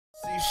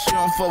She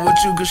don't fuck with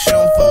you cause she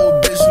don't fuck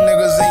with bitch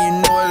niggas, and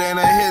you know it ain't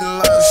a hidden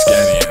love.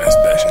 Scanny ass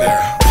bitch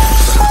there.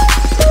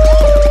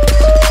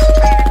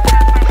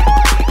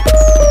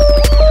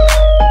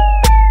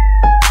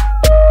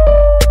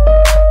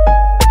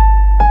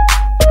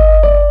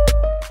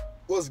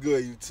 What's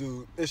good,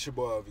 YouTube? It's your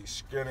boy V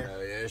Skinner.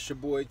 Yeah, it's your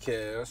boy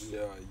Cass.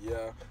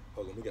 Yeah.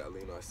 Hold on, we gotta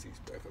lean our seats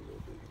back a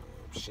little bit.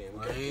 You know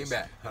what I'm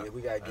saying?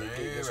 We gotta get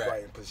this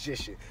right in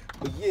position.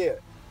 But yeah,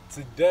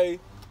 today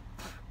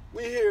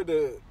we here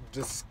to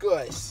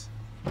discuss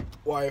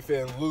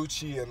YFN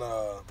Lucci and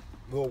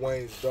Lil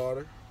Wayne's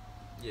daughter.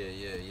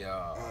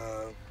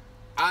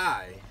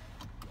 I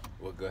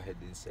will go ahead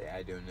and say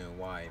I don't know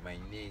why. My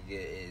nigga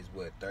is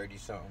what, 30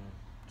 something,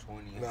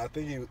 20? No, I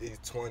think he's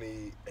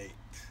 28.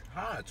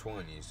 High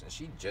 20s, and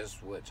she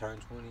just what,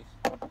 turned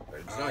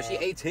 20s? No, she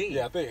 18.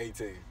 Yeah, I think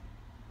 18.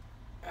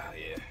 Oh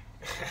yeah.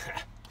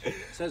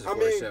 Says it I for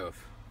mean,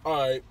 herself.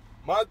 Alright,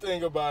 my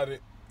thing about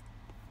it,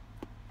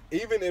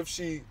 even if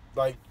she,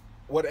 like,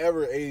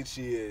 whatever age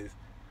she is,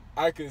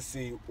 I could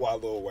see why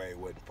Lil Wayne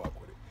wouldn't fuck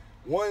with it.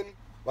 One,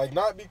 like,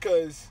 not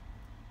because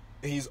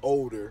he's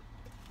older,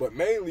 but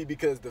mainly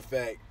because the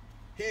fact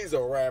he's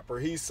a rapper,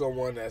 he's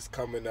someone that's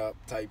coming up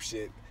type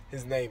shit.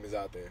 His name is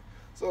out there.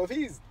 So if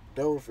he's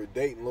known for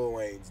dating Lil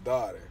Wayne's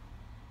daughter,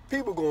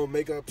 people gonna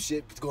make up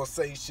shit, gonna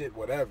say shit,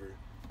 whatever,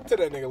 to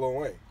that nigga Lil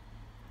Wayne.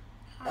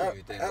 I don't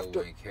even think Lil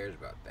Wayne cares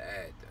about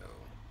that,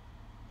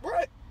 though.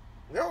 What?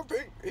 You don't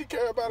think he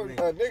care about a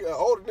nigga, an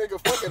older nigga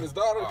fucking his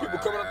daughter, people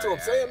coming up to him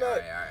saying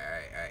that?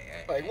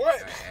 Like,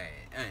 what?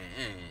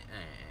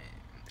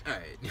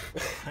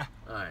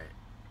 Alright.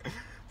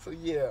 So,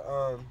 yeah,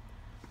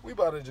 we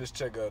about to just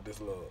check out this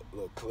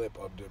little clip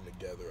of them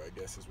together, I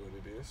guess is what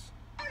it is.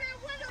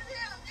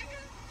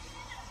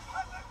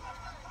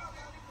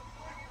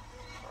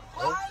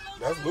 Oh,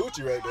 that's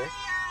Lucci right there.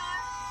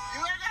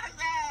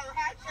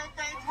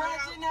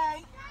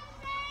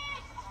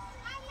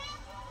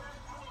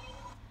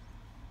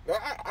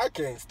 I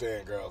can't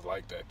stand girls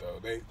like that though.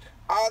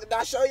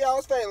 I show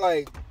y'all thing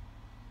like,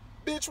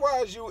 bitch,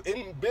 why is you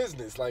in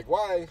business? Like,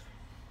 why?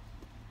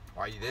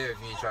 Why you there if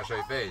you ain't trying to show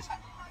your face?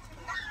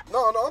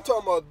 No, I'm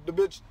talking about the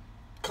bitch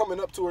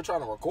coming up to her trying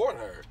to record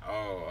her.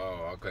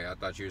 Oh, okay. I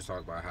thought you was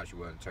talking about how she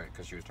wasn't turned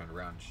because she was turned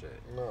around and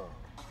shit. No.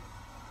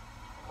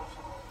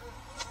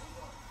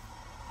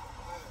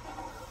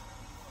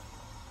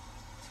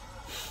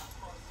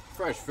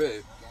 Fresh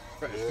fit.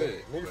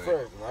 Nigga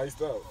fresh,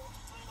 niced out.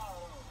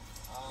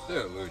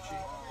 Still Lucci. I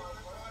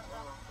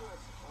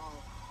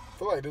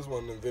feel like this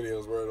one of them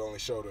videos where it only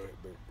showed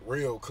the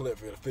real clip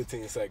for the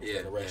 15 seconds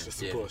and the rest just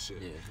some bullshit.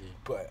 Yeah.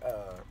 But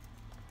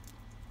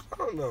I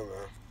don't know,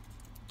 man.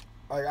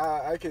 Like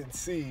I can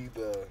see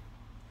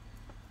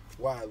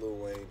why Lil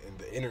Wayne and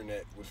the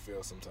internet would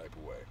feel some type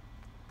of way.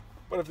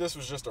 But if this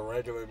was just a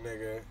regular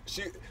nigga,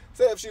 say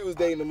if she was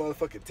dating a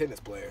motherfucking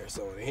tennis player or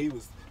something, and he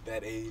was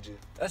that age.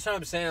 That's what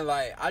I'm saying.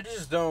 Like, I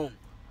just don't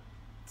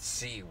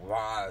see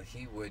why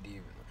he would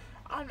even.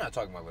 I'm not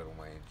talking about Lil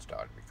Wayne's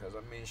daughter because,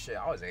 I mean, shit,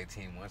 I was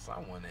 18 once. I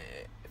wanted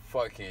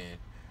fucking,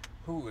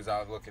 who was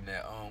I looking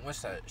at?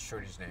 What's that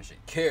shorty's name?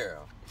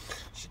 Carol.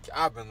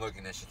 I've been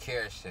looking at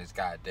Shakira since,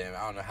 goddamn,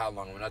 I don't know how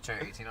long. When I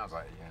turned 18, I was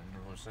like, yeah, you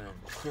know what I'm saying?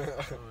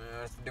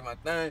 I have to do my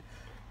thing.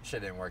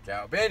 Shit didn't work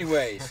out. But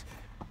anyways,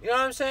 you know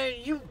what I'm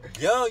saying? You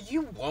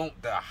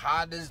want the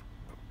hottest,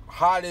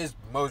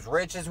 most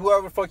richest,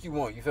 whoever the fuck you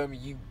want. You feel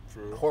me?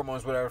 True.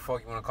 Hormones, whatever the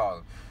fuck you want to call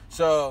them.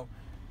 So,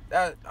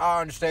 that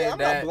I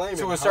understand that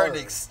to a certain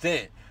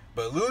extent.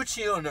 But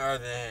Lucci, on the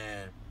other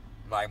hand,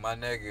 like, my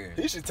nigga,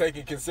 he should take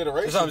in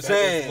consideration. That's what I'm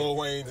saying. Lil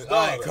Wayne's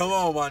daughter. Like, come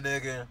on, my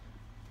nigga.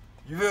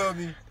 You feel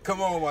me?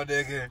 Come on, my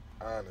nigga.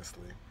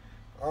 Honestly.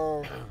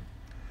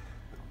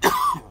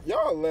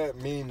 Y'all let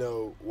me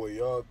know what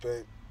y'all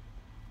think.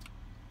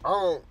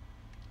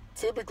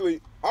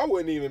 Typically, I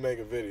wouldn't even make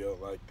a video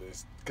like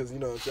this. Because, you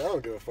know what I'm saying? I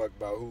don't give a fuck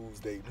about who's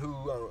dating who.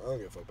 I don't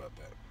give a fuck about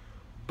that.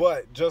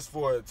 But just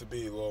for it to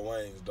be Lil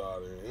Wayne's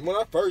daughter. And when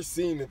I first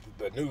seen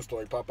the news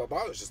story pop up,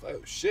 I was just like,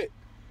 oh, shit.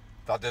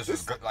 Thought this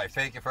was good, like,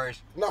 fake at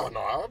first? No,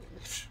 I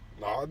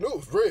knew it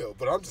was real.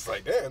 But I'm just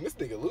like, damn, this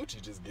nigga Lucci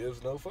just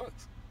gives no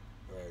fucks.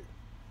 Like,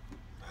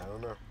 I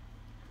don't know.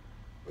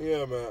 But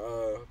yeah, man,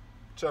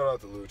 shout out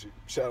to Lucci.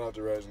 Shout out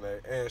to Regine.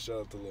 And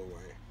shout out to Lil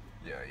Wayne.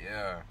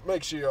 Yeah.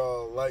 Make sure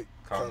y'all like,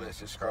 comment,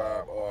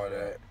 subscribe, all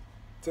that.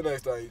 Till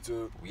next time,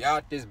 YouTube. We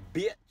out this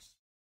bitch.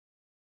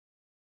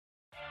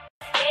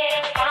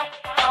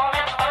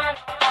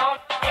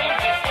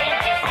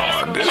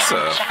 Oh, this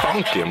a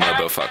funky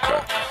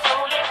motherfucker.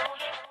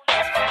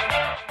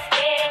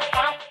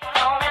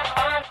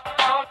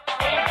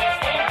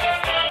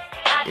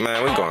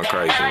 Man, we going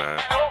crazy, man.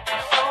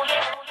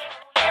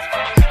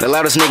 The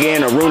loudest nigga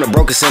in the room, the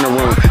brokest in the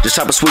room. Just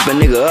try to sweep a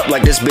nigga up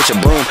like this bitch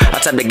a broom. I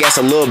tap the gas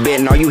a little bit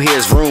and all you hear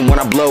is room. When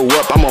I blow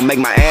up, I'm gonna make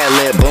my ad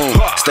lib boom.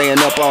 Stay staying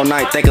up all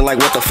night, thinking like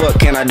what the fuck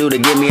can I do to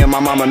get me and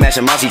my mama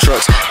matching mousy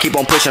trucks. Keep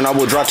on pushing, I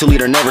will drop 2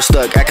 liter, never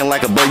stuck. Acting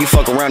like a bird, you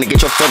fuck around and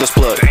get your feathers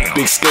plucked.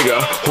 Big skigger,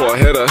 whore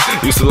hitter.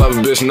 Used to love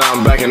a bitch, now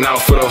I'm backing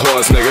out for the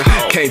horse, nigga.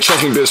 Can't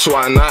trust me, bitch,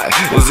 why not?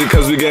 Is it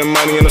cause we getting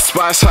money in the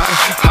spot's high?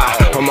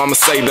 Ha, my mama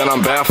say that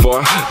I'm bad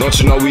for her. Don't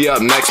you know we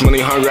up next, money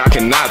hungry, I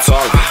cannot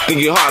talk.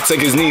 Think he hard,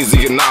 take his knees,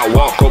 he cannot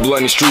walk. Go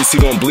blood in the streets, he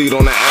gon' bleed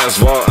on the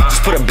asphalt.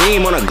 Just put a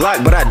beam on a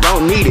Glock, but I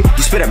don't need it.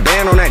 You spit a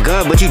band on that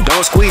gun, but you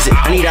don't squeeze it.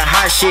 I need a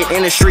hot shit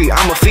in the street,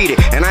 I'ma feed it.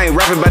 And I ain't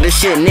rapping about this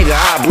shit, nigga,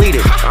 I bleed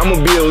it. I'ma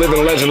be a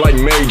living legend like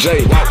Mary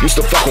J. Used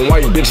to fuck on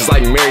white bitches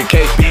like Mary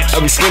Kate.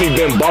 Every skinny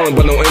been ballin',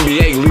 but no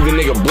NBA. Leave a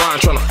nigga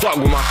blind tryna fuck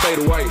with my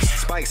fadeaways.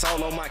 Spikes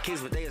all on my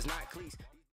kids, but they is not.